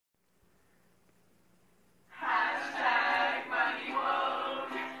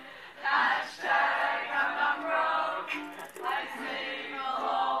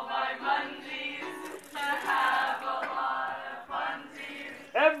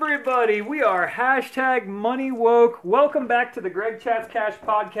everybody? We are hashtag Money Woke. Welcome back to the Greg Chats Cash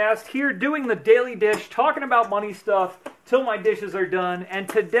podcast. Here doing the Daily Dish, talking about money stuff till my dishes are done. And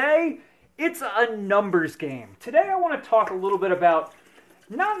today, it's a numbers game. Today I want to talk a little bit about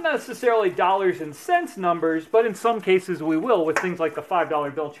not necessarily dollars and cents numbers, but in some cases we will with things like the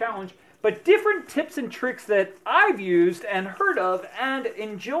 $5 bill challenge, but different tips and tricks that I've used and heard of and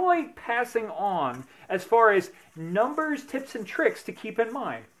enjoy passing on as far as numbers, tips, and tricks to keep in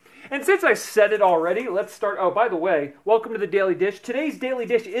mind. And since I said it already, let's start. Oh, by the way, welcome to the Daily Dish. Today's Daily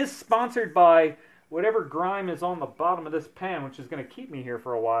Dish is sponsored by whatever grime is on the bottom of this pan, which is going to keep me here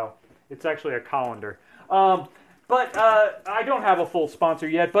for a while. It's actually a colander. But I don't have a full sponsor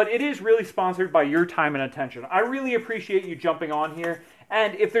yet, but it is really sponsored by your time and attention. I really appreciate you jumping on here.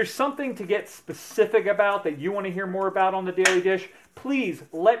 And if there's something to get specific about that you want to hear more about on the Daily Dish, please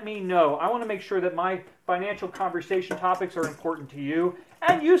let me know. I want to make sure that my financial conversation topics are important to you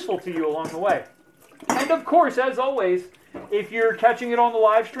and useful to you along the way. And of course, as always, if you're catching it on the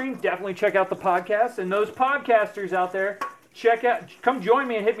live stream, definitely check out the podcast. And those podcasters out there, come join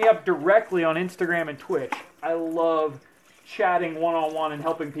me and hit me up directly on Instagram and Twitch. I love chatting one-on-one and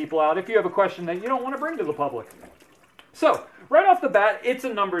helping people out if you have a question that you don't want to bring to the public. So, right off the bat, it's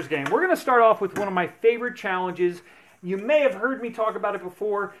a numbers game. We're going to start off with one of my favorite challenges. You may have heard me talk about it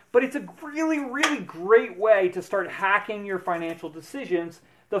before, but it's a really, really great way to start hacking your financial decisions,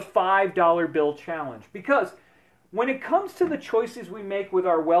 the $5 bill challenge. Because when it comes to the choices we make with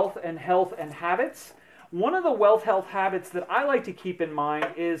our wealth and health and habits, one of the wealth health habits that I like to keep in mind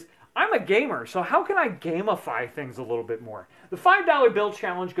is I'm a gamer, so how can I gamify things a little bit more? The $5 bill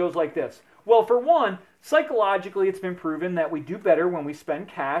challenge goes like this. Well, for one, psychologically it's been proven that we do better when we spend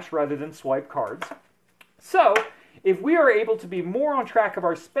cash rather than swipe cards. So, if we are able to be more on track of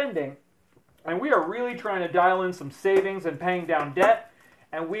our spending, and we are really trying to dial in some savings and paying down debt,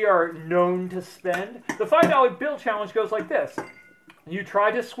 and we are known to spend, the $5 bill challenge goes like this. You try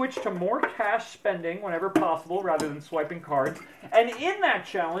to switch to more cash spending whenever possible rather than swiping cards. And in that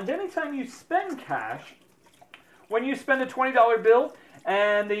challenge, anytime you spend cash, when you spend a $20 bill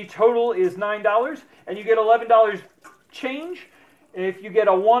and the total is $9 and you get $11 change, if you get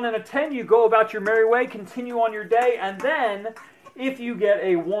a 1 and a 10, you go about your merry way, continue on your day, and then if you get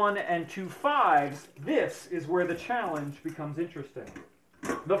a 1 and 2 5s, this is where the challenge becomes interesting.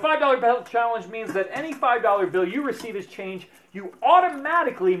 The $5 bill challenge means that any $5 bill you receive as change, you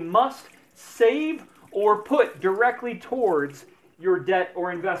automatically must save or put directly towards your debt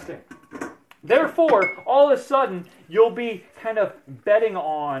or investing. Therefore, all of a sudden, you'll be kind of betting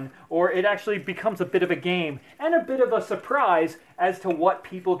on, or it actually becomes a bit of a game and a bit of a surprise as to what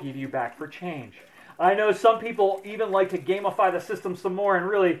people give you back for change. I know some people even like to gamify the system some more and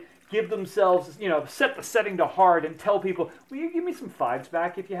really give themselves, set the setting to hard and tell people, will you give me some 5s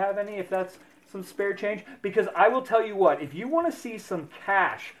back if you have any, if that's some spare change? Because I will tell you what, if you want to see some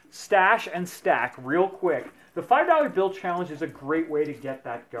cash stash and stack real quick, the $5 bill challenge is a great way to get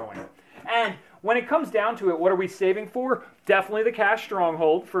that going. And when it comes down to it, what are we saving for? Definitely the cash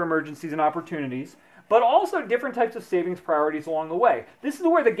stronghold for emergencies and opportunities, but also different types of savings priorities along the way. This is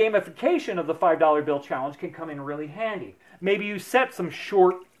where the gamification of the $5 bill challenge can come in really handy. Maybe you set some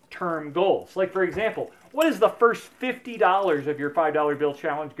short-term goals. Like, for example, what is the first $50 of your $5 bill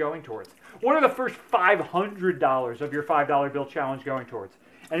challenge going towards? What are the first $500 of your $5 bill challenge going towards?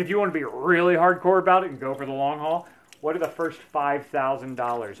 And if you want to be really hardcore about it and go for the long haul, what are the first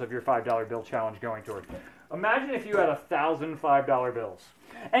 $5,000 of your $5 bill challenge going toward? Imagine if you had 1,000 $5 bills.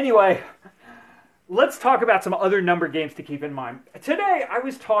 Anyway, let's talk about some other number games to keep in mind. Today, I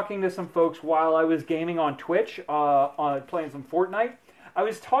was talking to some folks while I was gaming on Twitch, playing some Fortnite. I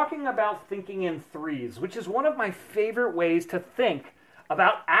was talking about thinking in threes, which is one of my favorite ways to think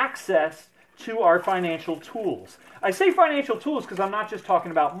about access to our financial tools. I say financial tools because I'm not just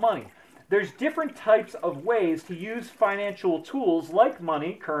talking about money. There's different types of ways to use financial tools like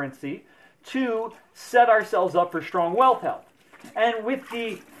money, currency, to set ourselves up for strong wealth health. And with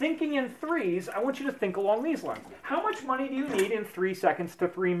the thinking in threes, I want you to think along these lines. How much money do you need in 3 seconds to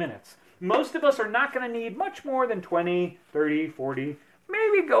 3 minutes? Most of us are not going to need much more than 20, 30, 40,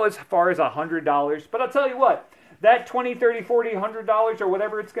 maybe go as far as $100. But I'll tell you what, that 20, 30, 40, $100 or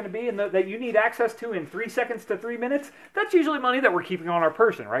whatever it's going to be and that you need access to in 3 seconds to 3 minutes, that's usually money that we're keeping on our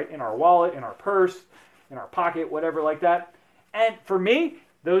person, right? In our wallet, in our purse, in our pocket, whatever like that. And for me,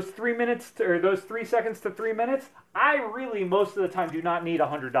 those 3 minutes or those 3 seconds to 3 minutes, I really most of the time do not need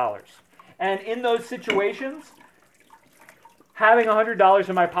 $100. And in those situations, having $100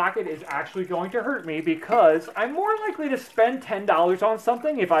 in my pocket is actually going to hurt me because I'm more likely to spend $10 on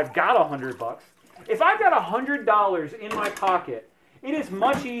something if I've got $100. If I've got $100 in my pocket it is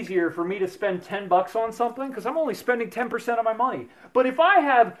much easier for me to spend 10 bucks on something because I'm only spending 10% of my money. But if I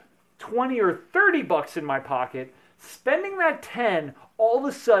have 20 or 30 bucks in my pocket, spending that 10 all of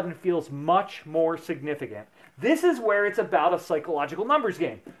a sudden feels much more significant. This is where it's about a psychological numbers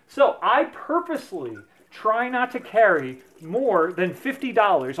game. So I purposely try not to carry more than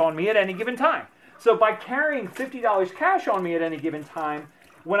 $50 on me at any given time. So by carrying $50 cash on me at any given time,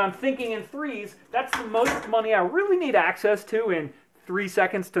 when I'm thinking in threes, that's the most money I really need access to in 3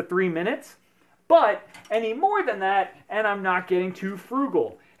 seconds to 3 minutes. But any more than that, and I'm not getting too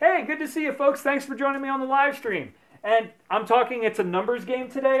frugal. Hey, good to see you folks. Thanks for joining me on the live stream. And I'm talking, it's a numbers game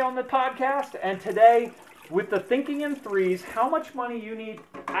today on the podcast. And today, with the thinking in threes, how much money you need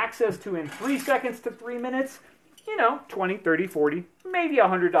access to in 3 seconds to 3 minutes, 20, 30, 40, maybe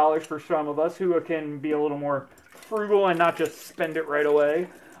 $100 for some of us who can be a little more frugal and not just spend it right away.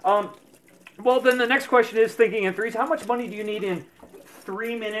 Well, then the next question is, thinking in threes, how much money do you need in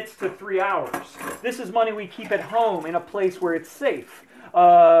 3 minutes to 3 hours? This is money we keep at home in a place where it's safe.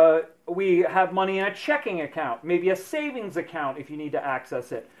 We have money in a checking account, maybe a savings account if you need to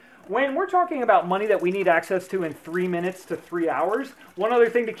access it. When we're talking about money that we need access to in 3 minutes to 3 hours, one other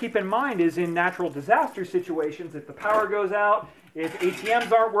thing to keep in mind is in natural disaster situations, if the power goes out, if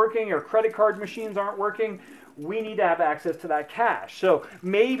ATMs aren't working or credit card machines aren't working, we need to have access to that cash. So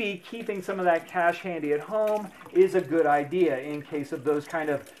maybe keeping some of that cash handy at home is a good idea in case of those kind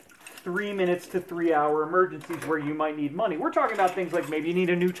of 3 minutes to 3 hour emergencies where you might need money. We're talking about things like maybe you need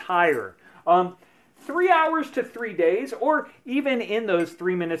a new tire. 3 hours to 3 days, or even in those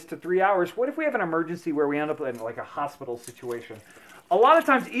 3 minutes to 3 hours, what if we have an emergency where we end up in like a hospital situation? A lot of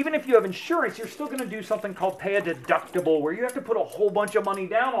times, even if you have insurance, you're still going to do something called pay a deductible, where you have to put a whole bunch of money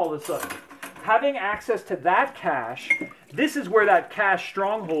down all of a sudden. Having access to that cash, this is where that cash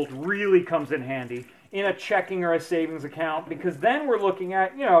stronghold really comes in handy in a checking or a savings account, because then we're looking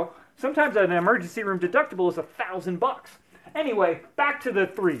at, sometimes an emergency room deductible is $1,000. Anyway, back to the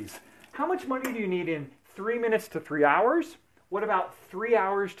threes. How much money do you need in 3 minutes to 3 hours? What about 3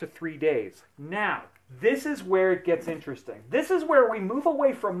 hours to 3 days? Now, this is where it gets interesting. This is where we move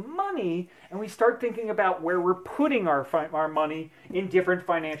away from money and we start thinking about where we're putting our money in different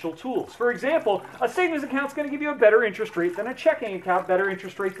financial tools. For example, a savings account is going to give you a better interest rate than a checking account, better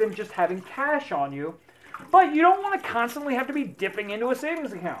interest rate than just having cash on you. But you don't want to constantly have to be dipping into a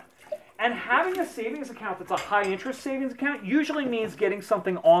savings account. And having a savings account that's a high-interest savings account usually means getting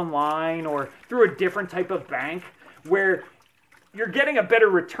something online or through a different type of bank where you're getting a better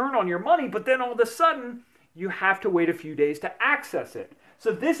return on your money, but then all of a sudden, you have to wait a few days to access it.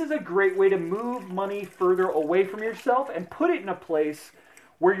 So this is a great way to move money further away from yourself and put it in a place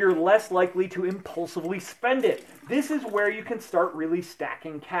where you're less likely to impulsively spend it. This is where you can start really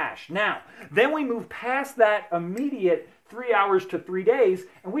stacking cash. Now, then we move past that immediate 3 hours to 3 days,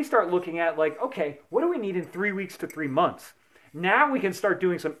 and we start looking at okay, what do we need in 3 weeks to 3 months? Now we can start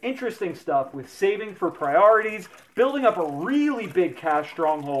doing some interesting stuff with saving for priorities, building up a really big cash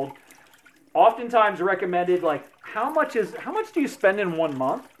stronghold. Oftentimes recommended, how much do you spend in 1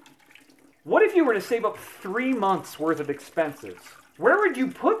 month? What if you were to save up 3 months worth of expenses? Where would you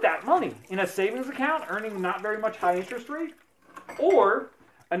put that money? In a savings account earning not very much high interest rate? Or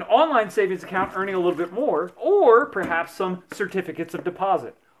an online savings account earning a little bit more? Or perhaps some certificates of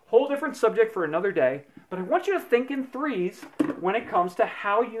deposit? Whole different subject for another day, but I want you to think in threes when it comes to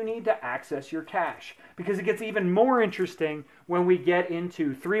how you need to access your cash, because it gets even more interesting when we get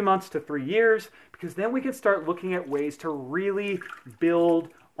into 3 months to 3 years, because then we can start looking at ways to really build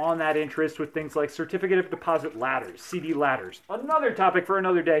on that interest with things like certificate of deposit ladders, CD ladders. Another topic for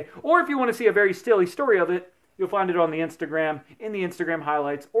another day, or if you want to see a very silly story of it, you'll find it on the Instagram, in the Instagram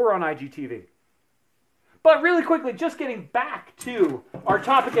highlights, or on IGTV. But really quickly, just getting back to our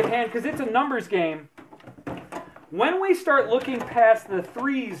topic at hand, because it's a numbers game. When we start looking past the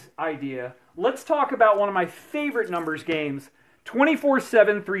threes idea, let's talk about one of my favorite numbers games,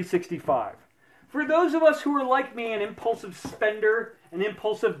 24/7, 365. For those of us who are like me, an impulsive spender, an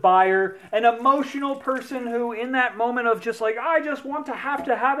impulsive buyer, an emotional person who in that moment of just I just want to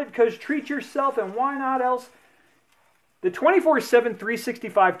have it because treat yourself and why not else, the 24/7,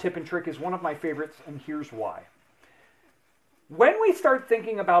 365 tip and trick is one of my favorites, and here's why. When we start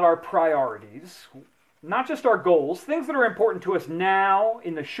thinking about our priorities, not just our goals, things that are important to us now,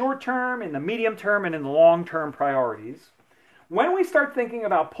 in the short term, in the medium term, and in the long term priorities, when we start thinking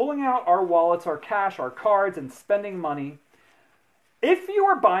about pulling out our wallets, our cash, our cards, and spending money, if you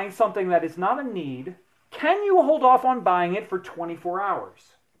are buying something that is not a need, can you hold off on buying it for 24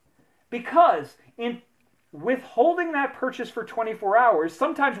 hours? Because in withholding that purchase for 24 hours,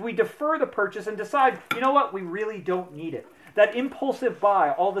 sometimes we defer the purchase and decide, you know what, we really don't need it. that impulsive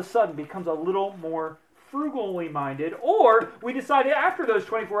buy all of a sudden becomes a little more frugally minded, or we decided after those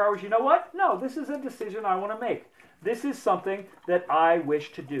 24 hours, you know what? No, this is a decision I want to make. This is something that I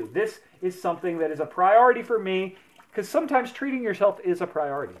wish to do. This is something that is a priority for me, because sometimes treating yourself is a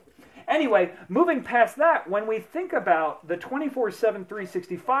priority. Anyway, moving past that, when we think about the 24/7,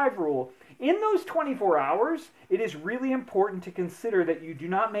 365 rule, in those 24 hours, it is really important to consider that you do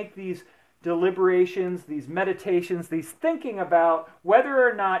not make these deliberations, these meditations, these thinking about whether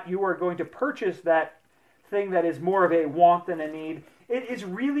or not you are going to purchase that thing that is more of a want than a need. It is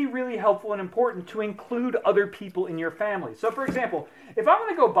really, really helpful and important to include other people in your family. So for example, if I'm going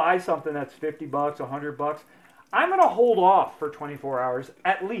to go buy something that's $50, $100, I'm going to hold off for 24 hours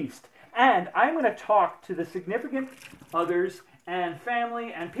at least. And I'm going to talk to the significant others and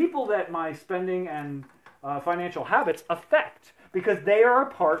family and people that my spending and financial habits affect, because they are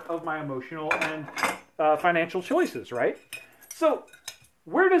a part of my emotional and financial choices, right? So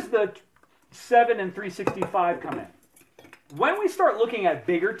where does the 7 and 365 come in? When we start looking at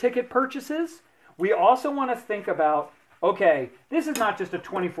bigger ticket purchases, we also want to think about, okay, this is not just a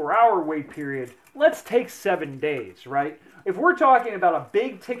 24-hour wait period. Let's take 7 days, right? If we're talking about a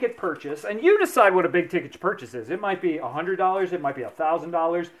big ticket purchase, and you decide what a big ticket purchase is, it might be $100, it might be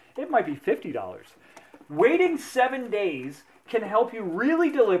 $1,000, it might be $50. Waiting 7 days can help you really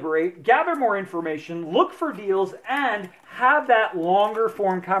deliberate, gather more information, look for deals, and have that longer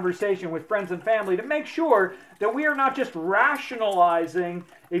form conversation with friends and family to make sure that we are not just rationalizing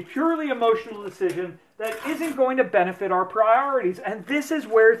a purely emotional decision that isn't going to benefit our priorities. And this is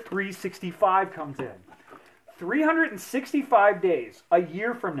where 365 comes in. 365 days, a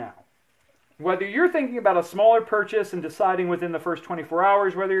year from now, whether you're thinking about a smaller purchase and deciding within the first 24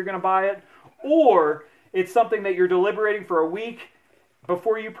 hours whether you're going to buy it, or it's something that you're deliberating for a week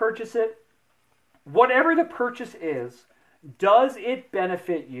before you purchase it, whatever the purchase is, does it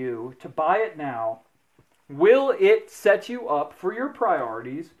benefit you to buy it now? Will it set you up for your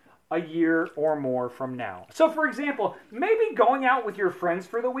priorities a year or more from now? So for example, maybe going out with your friends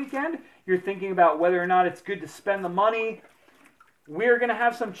for the weekend, you're thinking about whether or not it's good to spend the money. We're going to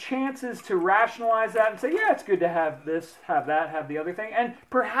have some chances to rationalize that and say, yeah, it's good to have this, have that, have the other thing. And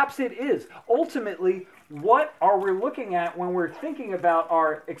perhaps it is. Ultimately, what are we looking at when we're thinking about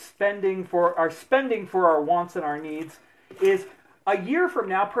our spending for our wants and our needs is a year from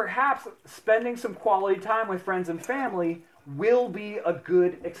now, perhaps spending some quality time with friends and family will be a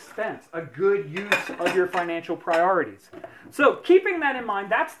good expense, a good use of your financial priorities. So keeping that in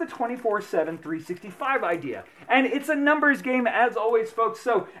mind, that's the 24/7, 365 idea. And it's a numbers game as always, folks.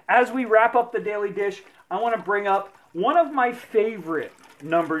 So as we wrap up the Daily Dish, I want to bring up one of my favorite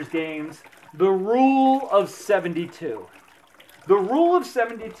numbers games, the Rule of 72. The Rule of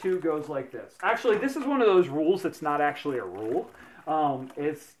 72 goes like this. Actually, this is one of those rules that's not actually a rule.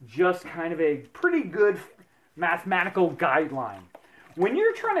 It's just kind of a pretty good mathematical guideline. When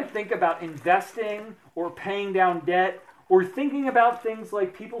you're trying to think about investing or paying down debt or thinking about things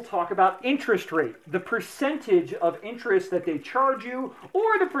like people talk about interest rate, the percentage of interest that they charge you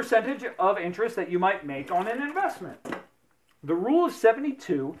or the percentage of interest that you might make on an investment. The Rule of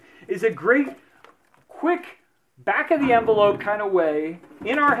 72 is a great, quick, back of the envelope kind of way,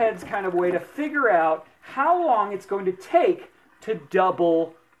 in our heads kind of way to figure out how long it's going to take to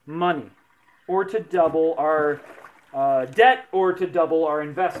double money, or to double our debt, or to double our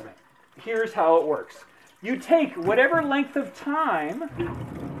investment. Here's how it works. You take whatever length of time,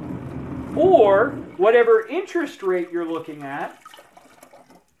 or whatever interest rate you're looking at,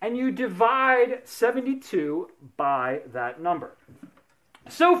 and you divide 72 by that number.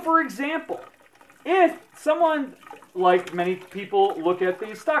 So for example, if someone, like many people look at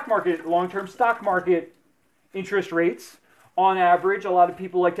the stock market, long-term stock market interest rates, on average, a lot of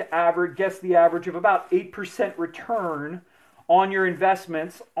people like to guess the average of about 8% return on your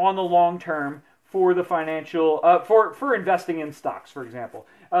investments on the long term for the financial, for investing in stocks, for example.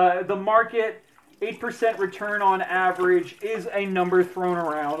 The market, 8% return on average is a number thrown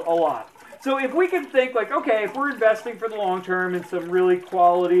around a lot. So if we can think like, okay, if we're investing for the long term in some really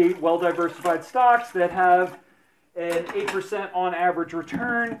quality, well-diversified stocks that have an 8% on average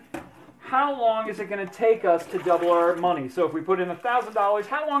return, how long is it going to take us to double our money? So if we put in $1,000,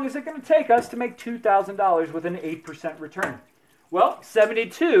 how long is it going to take us to make $2,000 with an 8% return? Well,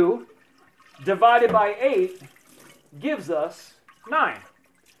 72 divided by 8 gives us 9.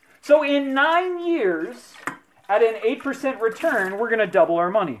 So in 9 years, at an 8% return, we're going to double our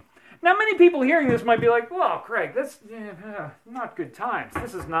money. Now, many people hearing this might be like, well, Craig, that's not good times.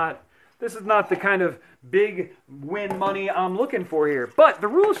 This is not the kind of big win money I'm looking for here. But the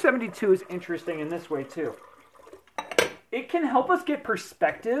Rule of 72 is interesting in this way too. it can help us get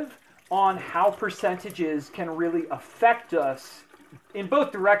perspective on how percentages can really affect us in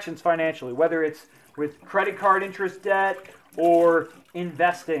both directions financially, whether it's with credit card interest debt or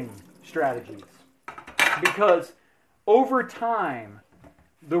investing strategies. Because over time,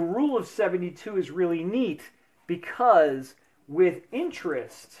 the rule of 72 is really neat because with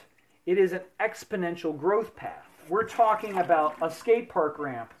interest, it is an exponential growth path. We're talking about a skate park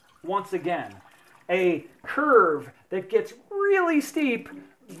ramp, once again, a curve that gets really steep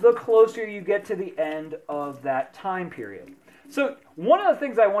the closer you get to the end of that time period. So one of the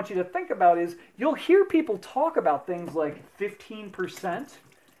things I want you to think about is you'll hear people talk about things like 15%,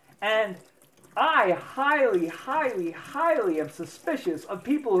 and I highly, highly, highly am suspicious of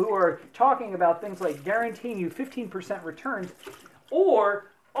people who are talking about things like guaranteeing you 15% returns,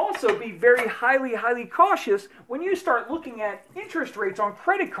 or also be very highly, highly cautious when you start looking at interest rates on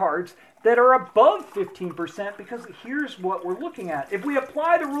credit cards that are above 15%, because here's what we're looking at. If we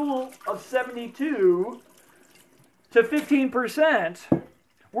apply the rule of 72 to 15%,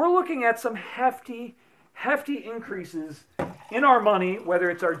 we're looking at some hefty increases in our money, whether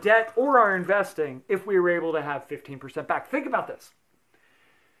it's our debt or our investing, if we were able to have 15% back. Think about this.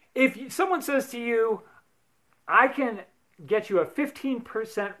 If someone says to you, I can get you a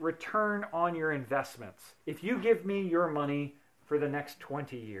 15% return on your investments if you give me your money for the next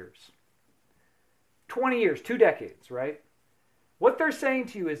 20 years. 20 years, 2 decades, right? What they're saying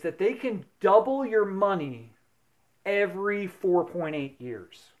to you is that they can double your money every 4.8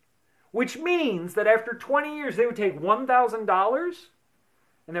 years. Which means that after 20 years, they would take $1,000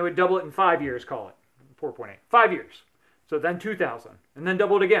 and they would double it in 5 years, call it 4.8. 5 years. So then 2,000, and then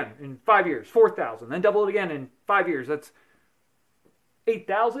double it again in 5 years, 4,000, then double it again in 5 years. That's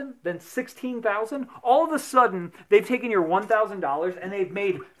 8,000, then 16,000. All of a sudden, they've taken your $1,000 and they've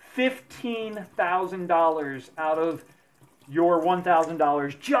made $15,000 out of your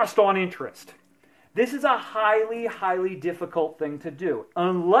 $1,000 just on interest. This is a highly, highly difficult thing to do,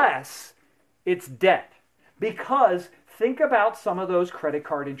 unless it's debt. Because think about some of those credit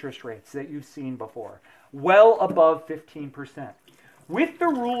card interest rates that you've seen before, well above 15%. With the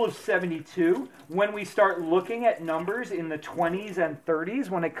rule of 72, when we start looking at numbers in the 20s and 30s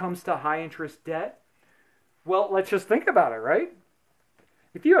when it comes to high interest debt, well, let's just think about it, right?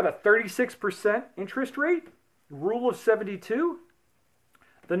 If you have a 36% interest rate, rule of 72,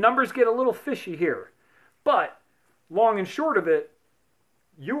 the numbers get a little fishy here. But long and short of it,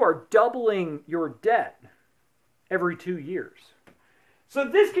 you are doubling your debt every 2 years. So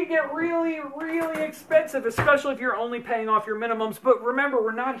this can get really, really expensive, especially if you're only paying off your minimums. But remember,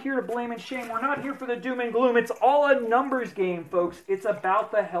 we're not here to blame and shame. We're not here for the doom and gloom. It's all a numbers game, folks. It's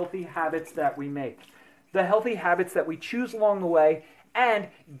about the healthy habits that we make, the healthy habits that we choose along the way, and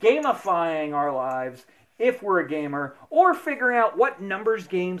gamifying our lives if we're a gamer, or figuring out what numbers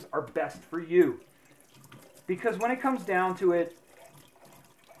games are best for you. Because when it comes down to it,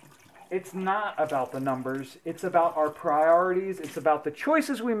 it's not about the numbers. It's about our priorities. It's about the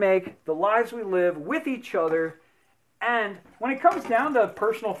choices we make, the lives we live with each other. And when it comes down to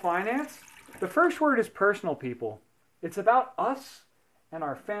personal finance, the first word is personal, people. It's about us and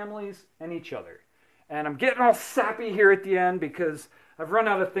our families and each other. And I'm getting all sappy here at the end because I've run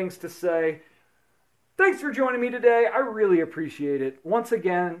out of things to say. Thanks for joining me today. I really appreciate it. Once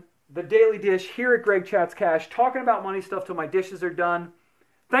again, the Daily Dish here at Greg Chats Cash, talking about money stuff till my dishes are done.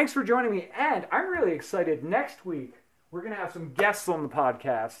 Thanks for joining me, and I'm really excited. Next week, we're going to have some guests on the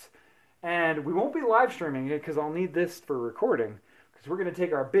podcast, and we won't be live streaming it because I'll need this for recording, because we're going to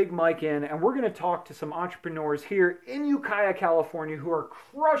take our big mic in, and we're going to talk to some entrepreneurs here in Ukiah, California, who are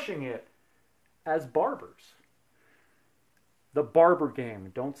crushing it as barbers. The barber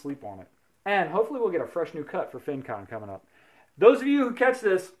game. Don't sleep on it. And hopefully we'll get a fresh new cut for FinCon coming up. Those of you who catch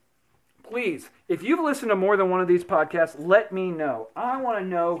this, please, if you've listened to more than one of these podcasts, let me know. I want to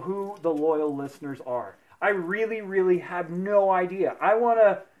know who the loyal listeners are. I really, really have no idea. I want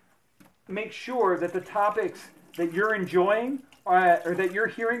to make sure that the topics that you're enjoying or that you're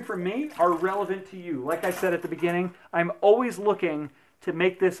hearing from me are relevant to you. Like I said at the beginning, I'm always looking to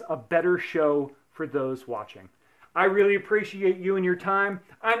make this a better show for those watching. I really appreciate you and your time.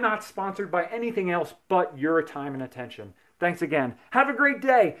 I'm not sponsored by anything else but your time and attention. Thanks again. Have a great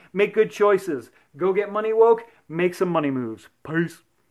day. Make good choices. Go get money woke. Make some money moves. Peace.